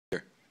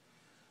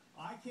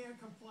can't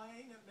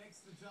complain. It makes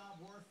the job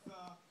worth.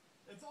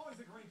 It's always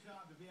a great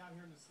job to be out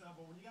here in the snow,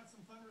 but when you got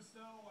some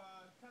Thundersnow,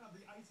 kind of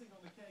the icing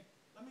on the cake.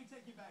 Let me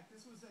take you back.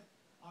 This was at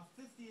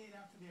 58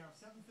 after the hour,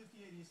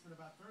 7:58 Eastern,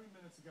 about 30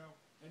 minutes ago,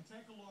 and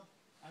take a look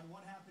at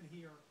what happened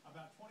here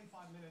about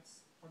 25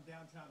 minutes from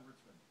downtown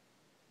Richmond.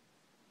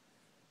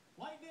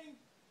 Lightning.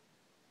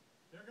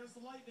 There goes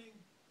the lightning.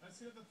 Let's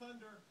hear the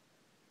thunder.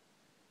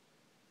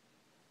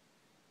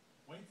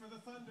 Wait for the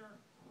thunder.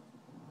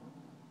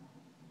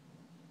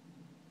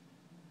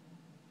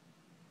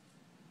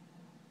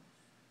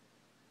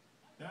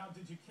 Now,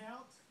 did you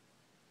count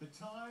the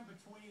time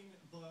between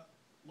the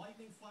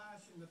lightning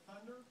flash and the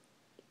thunder?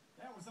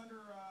 That was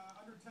under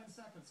 10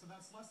 seconds, so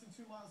that's less than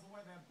 2 miles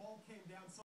away. That bolt came down so